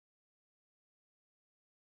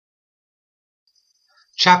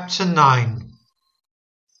Chapter 9.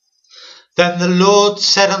 Then the Lord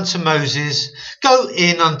said unto Moses, Go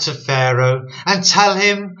in unto Pharaoh, and tell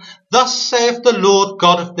him, Thus saith the Lord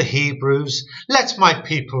God of the Hebrews, Let my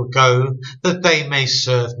people go, that they may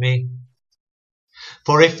serve me.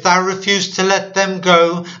 For if thou refuse to let them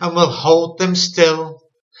go, and will hold them still,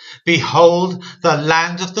 behold, the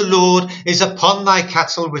land of the Lord is upon thy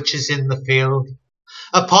cattle which is in the field,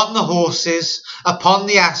 upon the horses, upon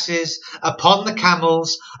the asses, upon the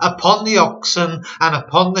camels, upon the oxen, and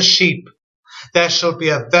upon the sheep. There shall be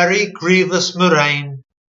a very grievous murrain.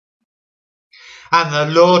 And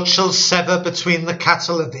the Lord shall sever between the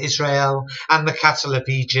cattle of Israel and the cattle of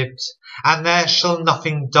Egypt, and there shall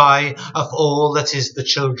nothing die of all that is the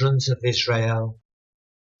children's of Israel.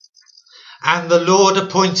 And the Lord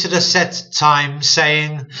appointed a set time,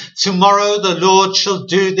 saying, Tomorrow the Lord shall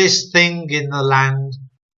do this thing in the land.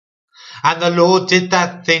 And the Lord did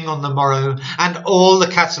that thing on the morrow, and all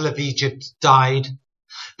the cattle of Egypt died.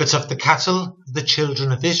 But of the cattle of the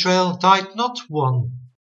children of Israel died not one.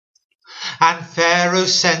 And Pharaoh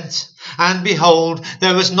sent, and behold,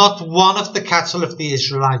 there was not one of the cattle of the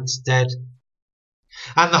Israelites dead.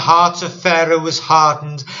 And the heart of Pharaoh was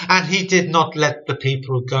hardened, and he did not let the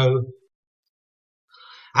people go.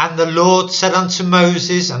 And the Lord said unto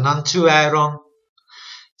Moses and unto Aaron,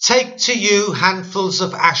 Take to you handfuls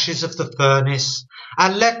of ashes of the furnace,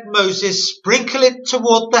 and let Moses sprinkle it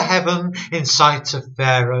toward the heaven in sight of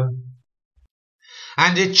Pharaoh.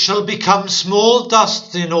 And it shall become small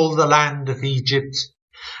dust in all the land of Egypt,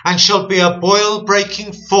 and shall be a boil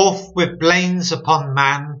breaking forth with blains upon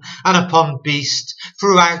man and upon beast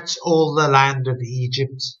throughout all the land of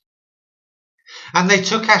Egypt. And they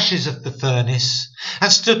took ashes of the furnace,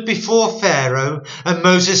 and stood before Pharaoh, and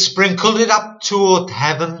Moses sprinkled it up toward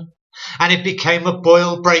heaven, and it became a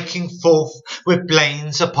boil breaking forth with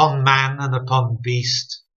blains upon man and upon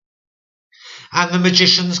beast. And the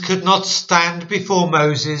magicians could not stand before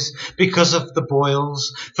Moses because of the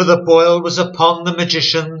boils, for the boil was upon the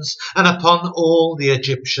magicians and upon all the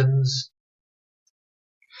Egyptians.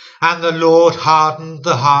 And the Lord hardened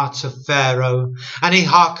the heart of Pharaoh, and he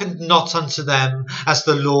hearkened not unto them, as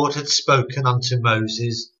the Lord had spoken unto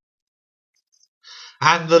Moses.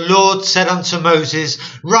 And the Lord said unto Moses,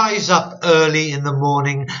 Rise up early in the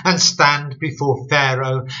morning, and stand before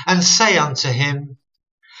Pharaoh, and say unto him,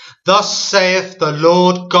 Thus saith the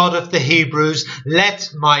Lord God of the Hebrews,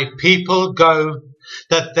 Let my people go,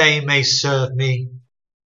 that they may serve me.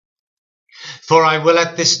 For I will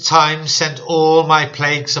at this time send all my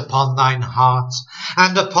plagues upon thine heart,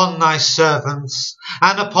 and upon thy servants,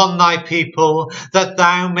 and upon thy people, that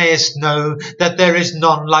thou mayest know that there is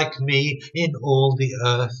none like me in all the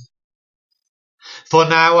earth. For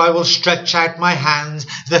now I will stretch out my hand,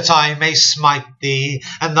 that I may smite thee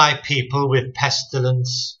and thy people with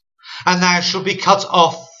pestilence, and thou shalt be cut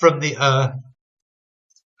off from the earth.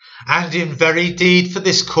 And in very deed for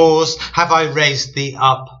this cause have I raised thee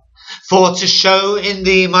up, for to show in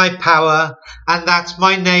thee my power, and that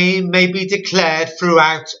my name may be declared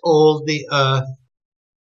throughout all the earth.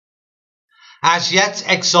 As yet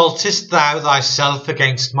exaltest thou thyself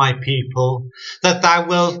against my people, that thou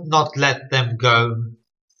wilt not let them go.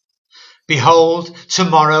 Behold,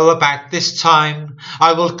 tomorrow about this time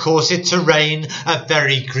I will cause it to rain a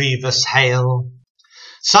very grievous hail,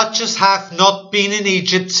 such as hath not been in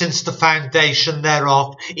Egypt since the foundation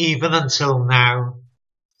thereof, even until now.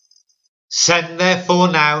 Send therefore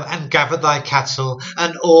now, and gather thy cattle,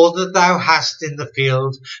 and all that thou hast in the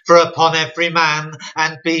field, for upon every man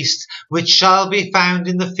and beast which shall be found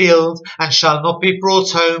in the field, and shall not be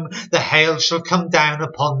brought home, the hail shall come down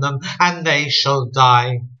upon them, and they shall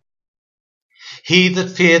die. He that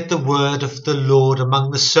feared the word of the Lord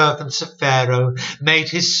among the servants of Pharaoh made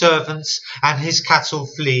his servants and his cattle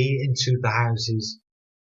flee into the houses.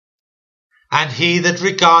 And he that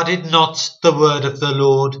regarded not the word of the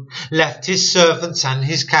Lord left his servants and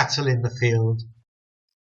his cattle in the field.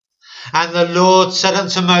 And the Lord said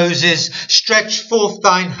unto Moses, Stretch forth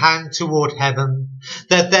thine hand toward heaven,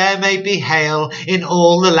 that there may be hail in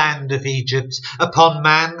all the land of Egypt, upon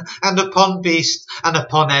man and upon beast, and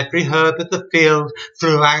upon every herb of the field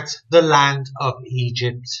throughout the land of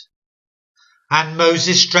Egypt. And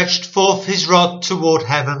Moses stretched forth his rod toward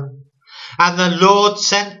heaven, and the Lord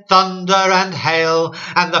sent thunder and hail,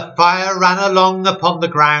 and the fire ran along upon the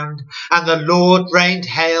ground, and the Lord rained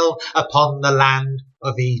hail upon the land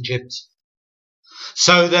of Egypt.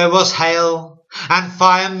 So there was hail, and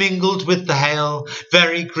fire mingled with the hail,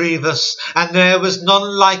 very grievous, and there was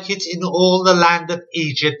none like it in all the land of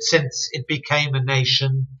Egypt since it became a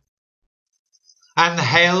nation. And the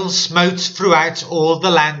hail smote throughout all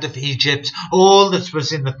the land of Egypt, all that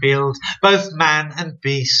was in the field, both man and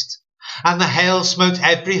beast. And the hail smote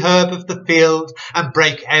every herb of the field, and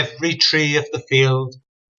brake every tree of the field.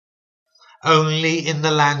 Only in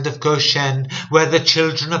the land of Goshen, where the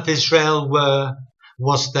children of Israel were,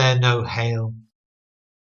 was there no hail.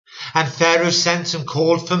 And Pharaoh sent and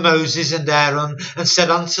called for Moses and Aaron, and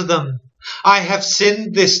said unto them, I have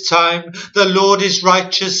sinned this time. The Lord is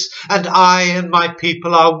righteous, and I and my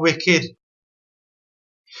people are wicked.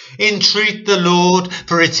 Entreat the Lord,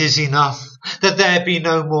 for it is enough, that there be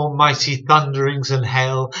no more mighty thunderings and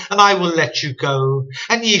hail, and I will let you go,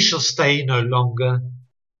 and ye shall stay no longer.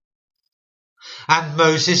 And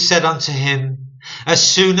Moses said unto him, As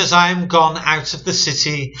soon as I am gone out of the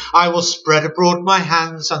city, I will spread abroad my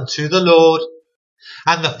hands unto the Lord,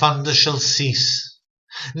 and the thunder shall cease.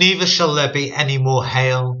 Neither shall there be any more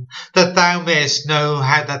hail, that thou mayest know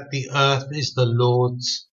how that the earth is the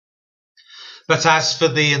Lord's. But as for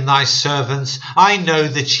thee and thy servants, I know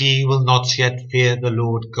that ye will not yet fear the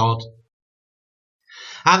Lord God.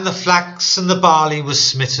 And the flax and the barley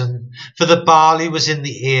was smitten, for the barley was in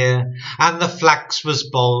the ear, and the flax was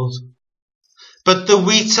bolled. But the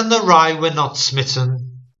wheat and the rye were not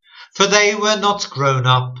smitten, for they were not grown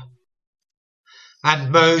up.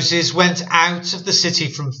 And Moses went out of the city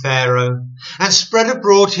from Pharaoh, and spread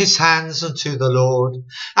abroad his hands unto the Lord,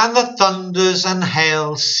 and the thunders and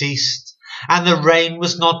hail ceased, and the rain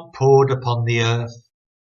was not poured upon the earth.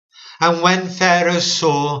 And when Pharaoh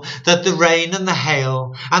saw that the rain and the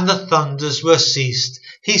hail and the thunders were ceased,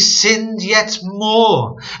 he sinned yet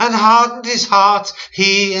more, and hardened his heart,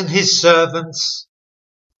 he and his servants.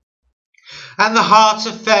 And the heart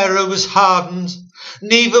of Pharaoh was hardened,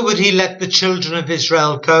 neither would he let the children of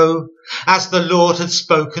Israel go, as the Lord had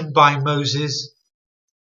spoken by Moses.